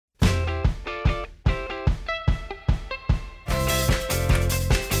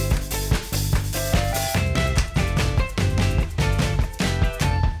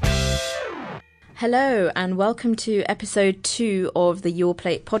Hello and welcome to episode 2 of the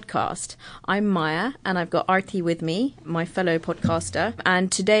YourPlate podcast. I'm Maya and I've got Arti with me, my fellow podcaster.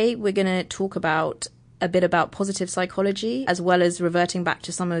 And today we're going to talk about a bit about positive psychology, as well as reverting back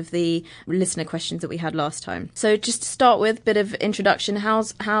to some of the listener questions that we had last time. So just to start with, a bit of introduction.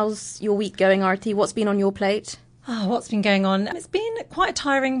 How's your week going, Arti? What's been on your plate? Oh, what's been going on? It's been quite a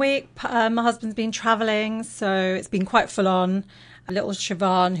tiring week. My husband's been travelling, so it's been quite full on. Little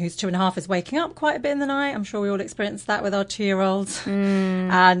Siobhan, who's 2.5, is waking up quite a bit in the night. I'm sure we all experienced that with our 2-year-olds.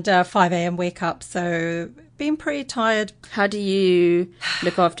 And 5 a.m. wake up, so been pretty tired. How do you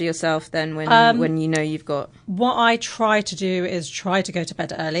look after yourself then when you know you've got... What I try to do is try to go to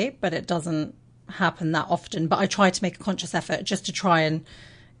bed early, but it doesn't happen that often. But I try to make a conscious effort just to try and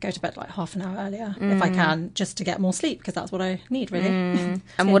go to bed like half an hour earlier if I can, just to get more sleep, because that's what I need, really.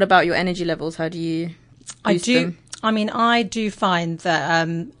 And what about your energy levels? How do you boost them? I do find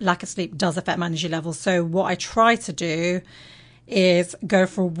that lack of sleep does affect my energy levels. So what I try to do is go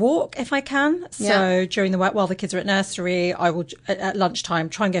for a walk if I can. So during the week, while the kids are at nursery, I will at lunchtime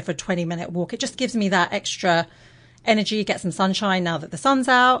try and go for a 20-minute walk. It just gives me that extra energy, get some sunshine now that the sun's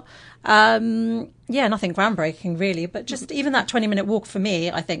out. Nothing groundbreaking really, but just even that 20-minute walk for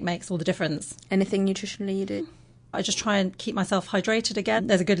me, I think makes all the difference. Anything nutritionally you do? I just try and keep myself hydrated again.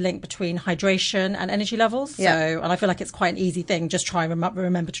 There's a good link between hydration and energy levels. And I feel like it's quite an easy thing. Just try and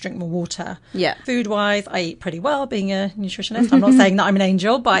remember to drink more water. Yeah. Food-wise, I eat pretty well, being a nutritionist. I'm not saying that I'm an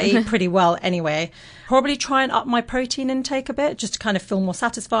angel, but I eat pretty well anyway. Probably try and up my protein intake a bit, just to kind of feel more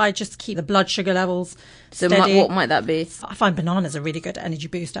satisfied, just to keep the blood sugar levels steady. What might that be? I find bananas a really good energy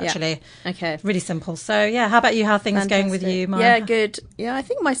boost, actually. Yeah. Okay. Really simple. So, how about you? How are things going with you, Maya? Yeah, good. Yeah, I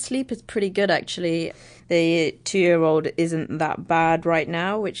think my sleep is pretty good, actually. The 2-year-old isn't that bad right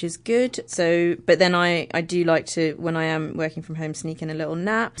now, which is good. So, but then I do like to, when I am working from home, sneak in a little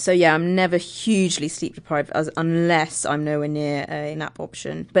nap. So yeah, I'm never hugely sleep deprived unless I'm nowhere near a nap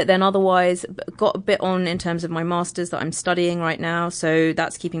option. But then otherwise, got a bit on in terms of my master's that I'm studying right now. So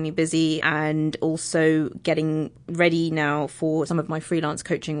that's keeping me busy, and also getting ready now for some of my freelance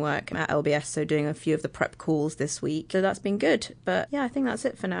coaching work at LBS. So doing a few of the prep calls this week. So that's been good. But yeah, I think that's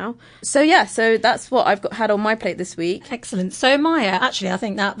it for now. So that's what I've had on my plate this week. Excellent. So Maya, actually I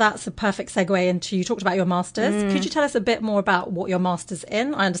think that's a perfect segue into, you talked about your masters. Could you tell us a bit more about what your master's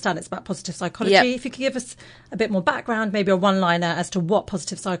in? I understand it's about positive psychology. Yep. If you could give us a bit more background, maybe a one-liner as to what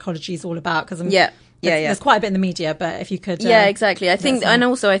positive psychology is all about, because there's quite a bit in the media, but if you could... exactly. I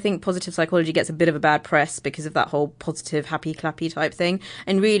think positive psychology gets a bit of a bad press because of that whole positive, happy, clappy type thing.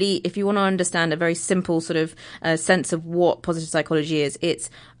 And really, if you want to understand a very simple sort of sense of what positive psychology is,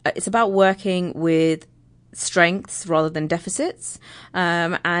 it's about working with strengths rather than deficits,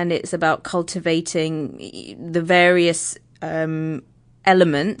 and it's about cultivating the various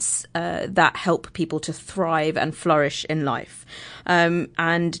elements that help people to thrive and flourish in life.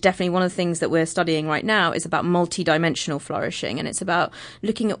 And definitely one of the things that we're studying right now is about multi-dimensional flourishing, and it's about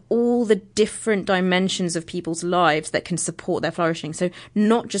looking at all the different dimensions of people's lives that can support their flourishing. So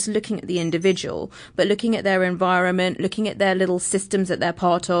not just looking at the individual, but looking at their environment, looking at their little systems that they're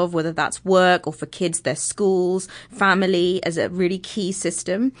part of, whether that's work or for kids, their schools, family as a really key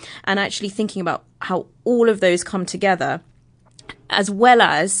system, and actually thinking about how all of those come together, as well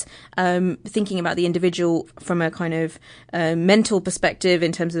as thinking about the individual from a kind of mental perspective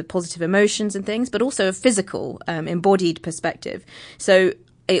in terms of positive emotions and things, but also a physical, embodied perspective. So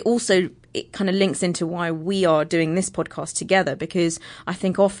it kind of links into why we are doing this podcast together, because I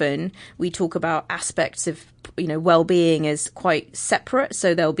think often we talk about aspects of well-being as quite separate.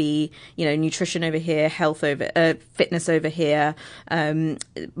 So there'll be nutrition over here, health over fitness over here,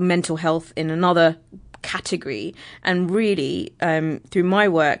 mental health in another category. And really through my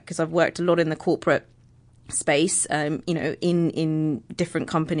work, because I've worked a lot in the corporate space, in different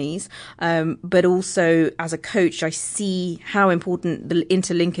companies, but also as a coach, I see how important the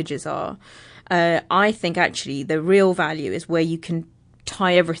interlinkages are. I think actually the real value is where you can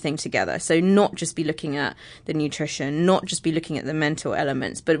tie everything together. So not just be looking at the nutrition, not just be looking at the mental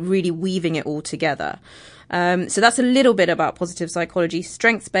elements, but really weaving it all together. So that's a little bit about positive psychology,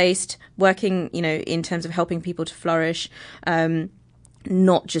 strengths-based, working, in terms of helping people to flourish,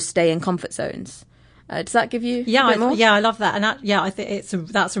 not just stay in comfort zones. Does that give you a bit more? I love that. And I think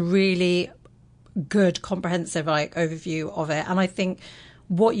that's a really good comprehensive overview of it. And I think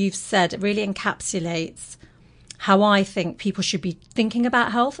what you've said really encapsulates how I think people should be thinking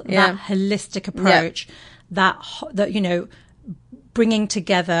about health, that holistic approach, that bringing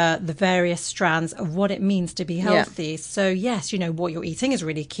together the various strands of what it means to be healthy. So yes, what you're eating is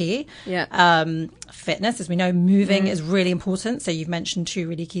really key. Fitness, as we know, moving is really important. So you've mentioned 2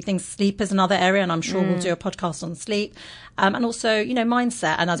 really key things. Sleep is another area, and I'm sure we'll do a podcast on sleep. And also,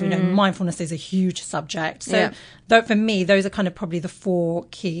 mindset. And as we know, mindfulness is a huge subject. So for me, those are kind of probably the 4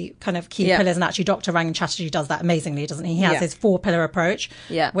 key pillars. And actually, Dr. Rangan Chatterjee does that amazingly, doesn't he? He has his 4-pillar approach,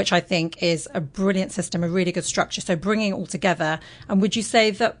 which I think is a brilliant system, a really good structure. So bringing it all together. And would you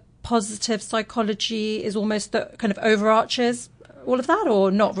say that positive psychology is almost the kind of overarches all of that, or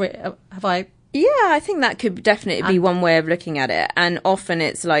not? Have I? Yeah, I think that could definitely be one way of looking at it. And often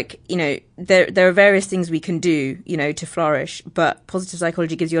it's like, there are various things we can do, to flourish, but positive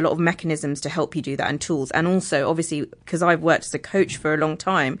psychology gives you a lot of mechanisms to help you do that and tools. And also, obviously, because I've worked as a coach for a long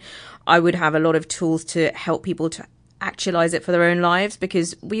time, I would have a lot of tools to help people to actualize it for their own lives,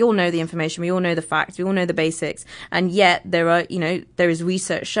 because we all know the information, we all know the facts, we all know the basics, and yet there is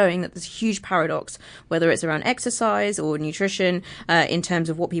research showing that there's a huge paradox, whether it's around exercise or nutrition, in terms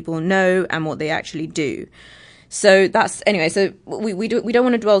of what people know and what they actually do. So that's anyway. So we don't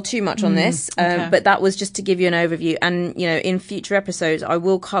want to dwell too much on this, but that was just to give you an overview. And in future episodes, I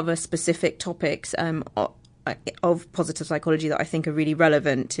will cover specific topics of positive psychology that I think are really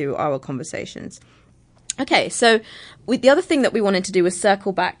relevant to our conversations. Okay, so the other thing that we wanted to do was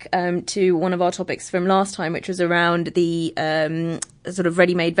circle back to one of our topics from last time, which was around the sort of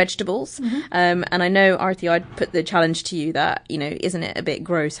ready-made vegetables. And I know, Arti, I'd put the challenge to you that, isn't it a bit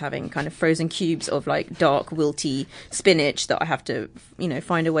gross having kind of frozen cubes of like dark, wilty spinach that I have to,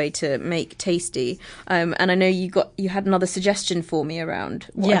 find a way to make tasty. And I know you had another suggestion for me around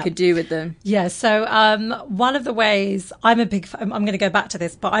what I could do with them. Yeah, so one of the ways I'm going to go back to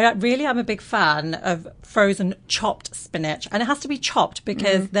this, but I really am a big fan of frozen chopped spinach. And it has to be chopped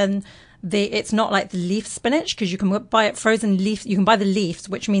because then it's not like the leaf spinach, because you can buy it frozen leaf. You can buy the leaves,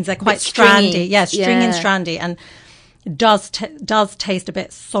 which means they're quite strandy. Yeah, stringy and strandy, and it does taste a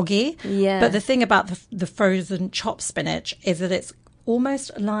bit soggy. Yeah. But the thing about the frozen chopped spinach is that it's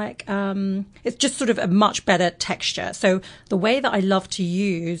almost like it's just sort of a much better texture. So the way that I love to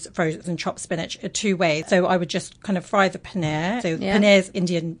use frozen chopped spinach are 2 ways. So I would just kind of fry the paneer. So paneer is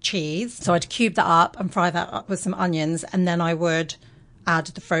Indian cheese. So I'd cube that up and fry that up with some onions, and then I would add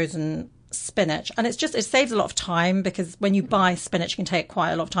the frozen spinach. And it saves a lot of time, because when you buy spinach, it can take quite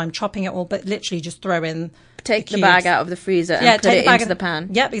a lot of time chopping it all, but literally just throw in take the bag out of the freezer and put it into the pan.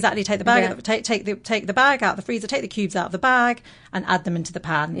 Yep, exactly. Take the bag, take the bag out of the freezer, take the cubes out of the bag, and add them into the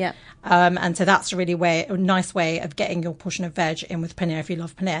pan. Yeah. And so that's a nice way of getting your portion of veg in with paneer if you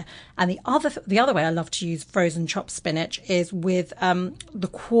love paneer. And the other way I love to use frozen chopped spinach is with the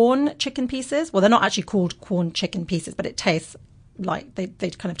corn chicken pieces. Well, they're not actually called corn chicken pieces, but it tastes like they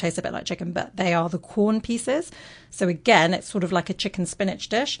kind of taste a bit like chicken, but they are the corn pieces. So again, it's sort of like a chicken spinach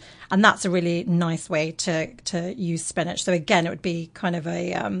dish, and that's a really nice way to use spinach. So again, it would be kind of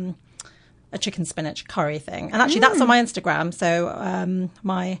a chicken spinach curry thing. And actually that's on my Instagram. So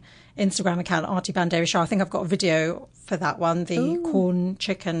my Instagram account, Arti Banderi Shah, I think I've got a video for that one, the corn,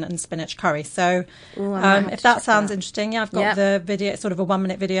 chicken and spinach curry. So if that sounds interesting, I've got the video. It's sort of a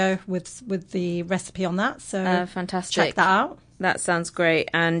 1-minute video with the recipe on that. So fantastic. Check that out. That sounds great.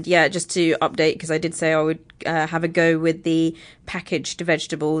 And just to update, because I did say I would have a go with the packaged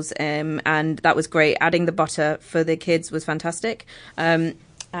vegetables, and that was great. Adding the butter for the kids was fantastic. And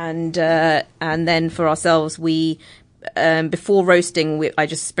then for ourselves, we before roasting, I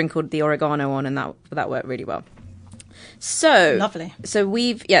just sprinkled the oregano on, and that worked really well. So lovely. So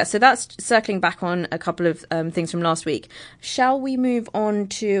so that's circling back on a couple of things from last week. Shall we move on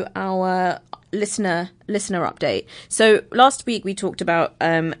to our listener update? So last week we talked about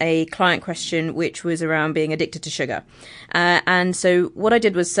a client question which was around being addicted to sugar, and so what I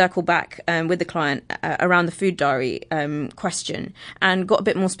did was circle back with the client around the food diary question, and got a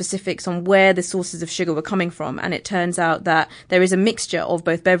bit more specifics on where the sources of sugar were coming from. And it turns out that there is a mixture of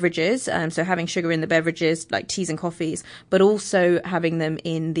both beverages, so having sugar in the beverages like teas and coffees, but also having them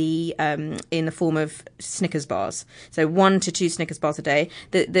in the form of Snickers bars. So 1 to 2 Snickers bars a day.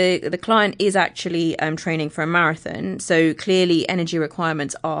 The client is actually training for a marathon, so clearly energy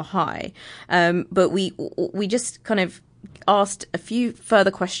requirements are high. But we just kind of asked a few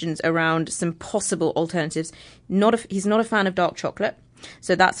further questions around some possible alternatives. He's not a fan of dark chocolate,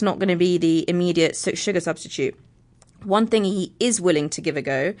 so that's not going to be the immediate sugar substitute. One thing he is willing to give a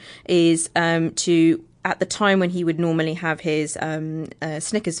go is at the time when he would normally have his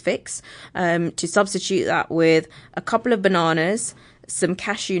Snickers fix, to substitute that with a couple of bananas, some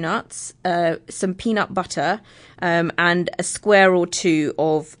cashew nuts, some peanut butter, and a square or two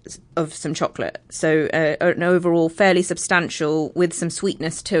of some chocolate. So an overall fairly substantial, with some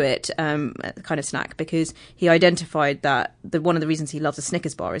sweetness to it, kind of snack, because he identified that one of the reasons he loves a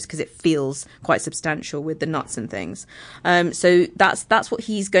Snickers bar is because it feels quite substantial with the nuts and things. So that's what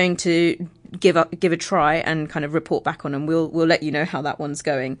he's going to give a try and kind of report back on, and we'll let you know how that one's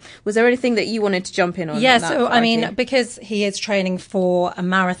going. Was there anything that you wanted to jump in on? Yeah, so I mean, because he is training for a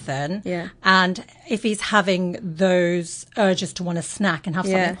marathon, and if he's having those urges to want to snack and have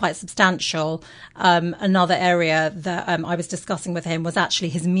something quite substantial, another area that I was discussing with him was actually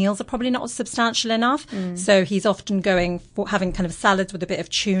his meals are probably not substantial enough. So he's often going for having kind of salads with a bit of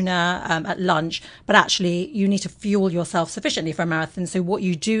tuna at lunch, but actually you need to fuel yourself sufficiently for a marathon. So what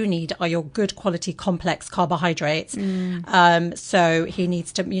you do need are your good quality complex carbohydrates. So he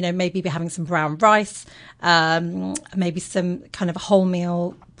needs to, maybe be having some brown rice, maybe some kind of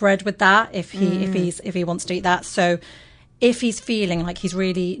wholemeal bread with that if he wants to eat that. So if he's feeling like he's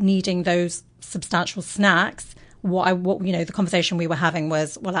really needing those substantial snacks, the conversation we were having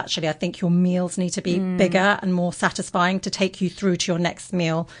was, well, actually, I think your meals need to be bigger and more satisfying to take you through to your next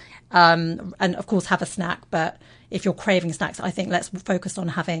meal. And of course, have a snack. But if you're craving snacks, I think let's focus on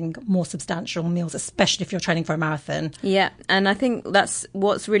having more substantial meals, especially if you're training for a marathon. Yeah. And I think that's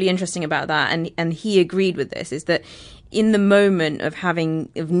what's really interesting about that. And he agreed with this, is that in the moment of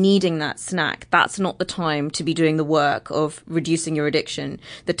needing that snack, that's not the time to be doing the work of reducing your addiction.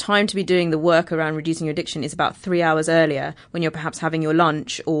 The time to be doing the work around reducing your addiction is about 3 hours earlier, when you're perhaps having your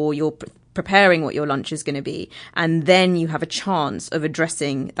lunch or you're preparing what your lunch is going to be. And then you have a chance of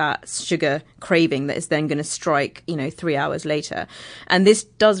addressing that sugar craving that is then going to strike, 3 hours later. And this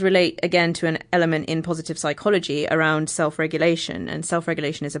does relate again to an element in positive psychology around self-regulation. And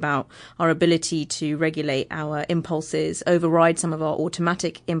self-regulation is about our ability to regulate our impulses, override some of our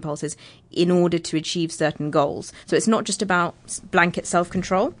automatic impulses in order to achieve certain goals. So it's not just about blanket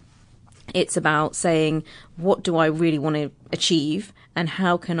self-control. It's about saying, what do I really want to achieve, and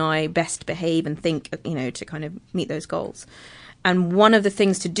how can I best behave and think, to kind of meet those goals. And one of the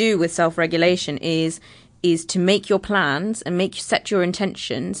things to do with self-regulation is to make your plans and set your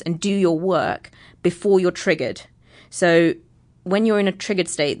intentions and do your work before you're triggered. So when you're in a triggered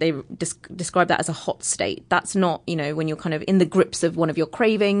state, they describe that as a hot state. That's not, when you're kind of in the grips of one of your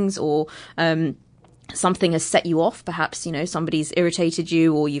cravings, or something has set you off. Perhaps, somebody's irritated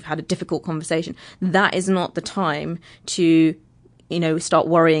you, or you've had a difficult conversation. That is not the time to start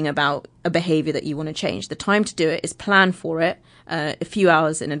worrying about a behavior that you want to change. The time to do it is plan for it a few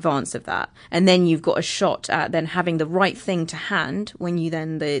hours in advance of that. And then you've got a shot at then having the right thing to hand when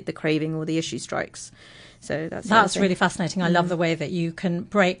the craving or the issue strikes. So that's really fascinating. I love the way that you can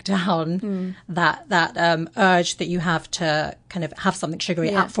break down that urge that you have to kind of have something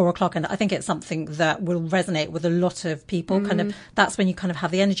sugary at 4 o'clock. And I think it's something that will resonate with a lot of people. Kind of, that's when you kind of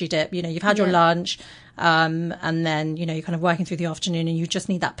have the energy dip. You've had your lunch, and then, you're kind of working through the afternoon and you just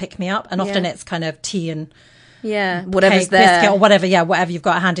need that pick me up. And often it's kind of tea and whatever's cake, there, biscuit, or whatever you've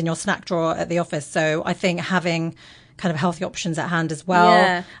got at hand in your snack drawer at the office. So I think having kind of healthy options at hand as well.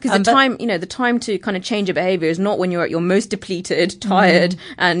 Yeah, because the time to kind of change a behavior is not when you're at your most depleted, tired,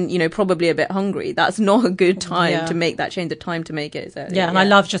 and probably a bit hungry. That's not a good time to make that change. The time to make it is early. And I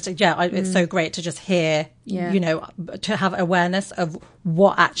love it's so great to just hear, to have awareness of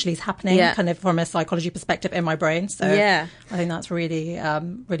what actually is happening, kind of from a psychology perspective in my brain. So I think that's really,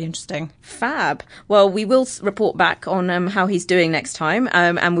 really interesting. Fab. Well, we will report back on how he's doing next time,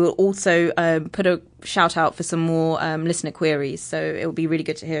 and we'll also put a shout out for some more listener queries. So it will be really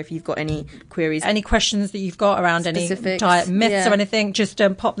good to hear if you've got any queries, any questions that you've got around specifics, any diet myths or anything. Just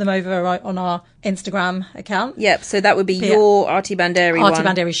pop them over on our Instagram account. Yep. So that would be your Arti Banderi one. Arti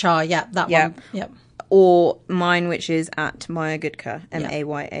Banderi Shah. Yeah, that one. Yep. Or mine, which is at Maya Gudka,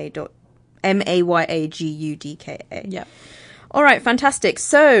 MAYAGUDKA. Yeah. All right, fantastic.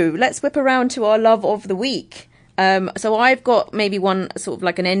 So let's whip around to our love of the week. So I've got maybe one sort of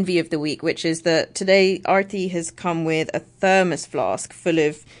like an envy of the week, which is that today Arti has come with a thermos flask full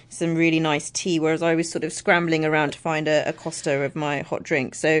of some really nice tea, whereas I was sort of scrambling around to find a Costa of my hot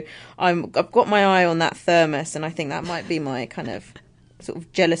drink. So I've got my eye on that thermos, and I think that might be my kind of sort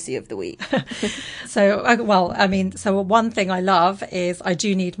of jealousy of the week. So one thing I love is I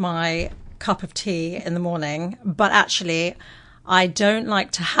do need my cup of tea in the morning, but actually I don't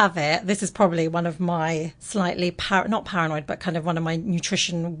like to have it. This is probably one of my slightly not paranoid, but kind of one of my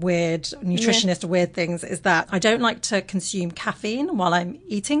nutritionist weird things, is that I don't like to consume caffeine while I'm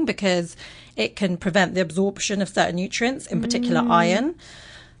eating, because it can prevent the absorption of certain nutrients, in particular iron.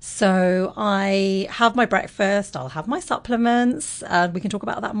 So I have my breakfast, I'll have my supplements, we can talk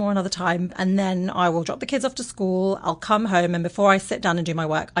about that more another time, and then I will drop the kids off to school, I'll come home, and before I sit down and do my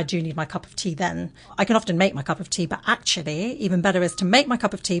work, I do need my cup of tea then. I can often make my cup of tea, but actually, even better is to make my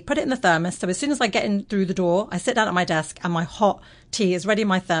cup of tea, put it in the thermos, so as soon as I get in through the door, I sit down at my desk and my hot tea is ready in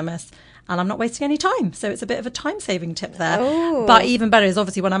my thermos, and I'm not wasting any time. So it's a bit of a time-saving tip there. Oh. But even better is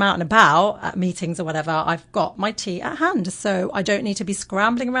obviously when I'm out and about at meetings or whatever, I've got my tea at hand. So I don't need to be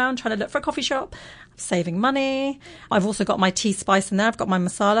scrambling around trying to look for a coffee shop. I'm saving money. I've also got my tea spice in there. I've got my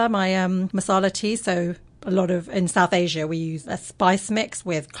masala, masala tea. So a lot of, in South Asia, we use a spice mix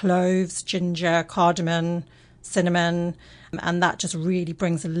with cloves, ginger, cardamom, cinnamon, and that just really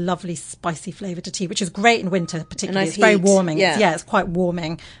brings a lovely spicy flavour to tea, which is great in winter particularly. It's very warming. Yeah, it's quite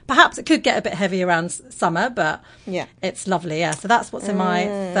warming. Perhaps it could get a bit heavy around summer, but it's lovely. Yeah, so that's what's in my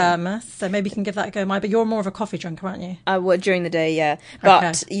thermos. So maybe you can give that a go, Mai. But you're more of a coffee drinker, aren't you? Well, during the day, yeah.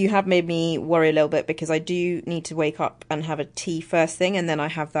 But you have made me worry a little bit because I do need to wake up and have a tea first thing, and then I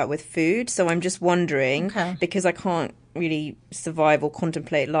have that with food. So I'm just wondering, because I can't really survive or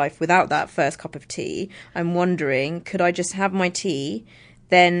contemplate life without that first cup of tea, I'm wondering, could I just have my tea,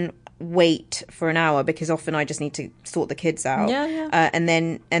 then wait for an hour, because often I just need to sort the kids out, and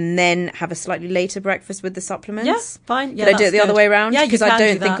then have a slightly later breakfast with the supplements? Yeah, fine. Yeah, could I do it the other way around? Yeah, because I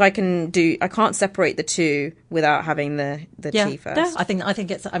don't think I can't separate the two without having the tea first. Yeah, I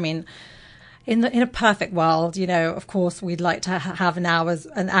think it's, I mean, in a perfect world, you know, of course, we'd like to have an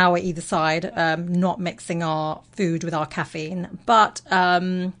hour either side, not mixing our food with our caffeine. But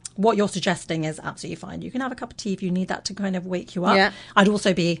what you're suggesting is absolutely fine. You can have a cup of tea if you need that to kind of wake you up. Yeah. I'd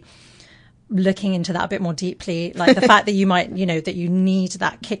also be looking into that a bit more deeply, like the fact that you might, you know, that you need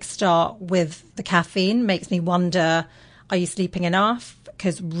that kickstart with the caffeine makes me wonder, are you sleeping enough?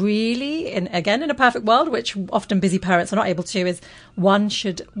 Because really, in a perfect world, which often busy parents are not able to, is one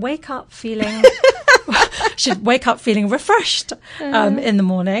should wake up feeling refreshed in the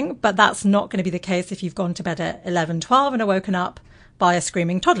morning. But that's not going to be the case if you've gone to bed at 11, 12 and are woken up by a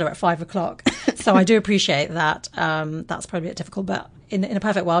screaming toddler at 5 o'clock. So I do appreciate that. That's probably a bit difficult, but in a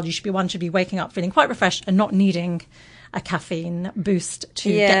perfect world, one should be waking up feeling quite refreshed and not needing a caffeine boost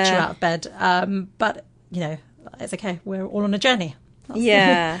to get you out of bed. But you know, it's okay. We're all on a journey.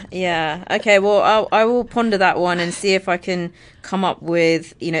 Yeah. Okay, well, I will ponder that one and see if I can come up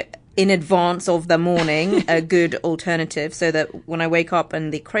with, you know, in advance of the morning, a good alternative, so that when I wake up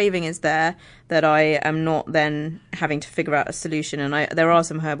and the craving is there, that I am not then having to figure out a solution. And there are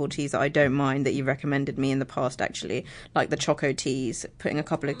some herbal teas that I don't mind that you've recommended me in the past, actually, like the choco teas, putting a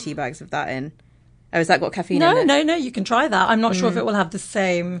couple of tea bags of that in. Oh, has that got caffeine in it? No, you can try that. I'm not sure if it will have the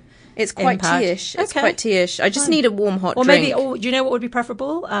same It's quite impact. tea-ish. It's quite tea-ish. I just need a warm, hot or drink. Maybe, or do you know what would be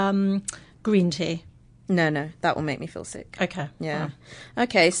preferable? Green tea. No, that will make me feel sick. Okay. Yeah.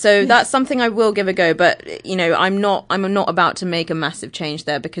 Okay, so that's something I will give a go, but you know, I'm not about to make a massive change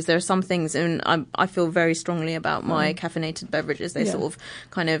there, because there are some things, and I feel very strongly about my caffeinated beverages. They sort of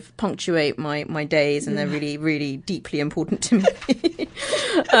kind of punctuate my days, and they're really, really deeply important to me.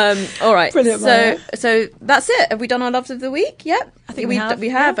 All right. Brilliant. So that's it. Have we done our loves of the week? Yep. I think we have.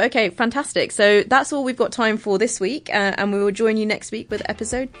 Yeah. Okay, fantastic. So that's all we've got time for this week, and we will join you next week with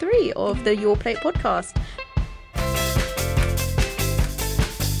episode 3 of the Your Plate podcast.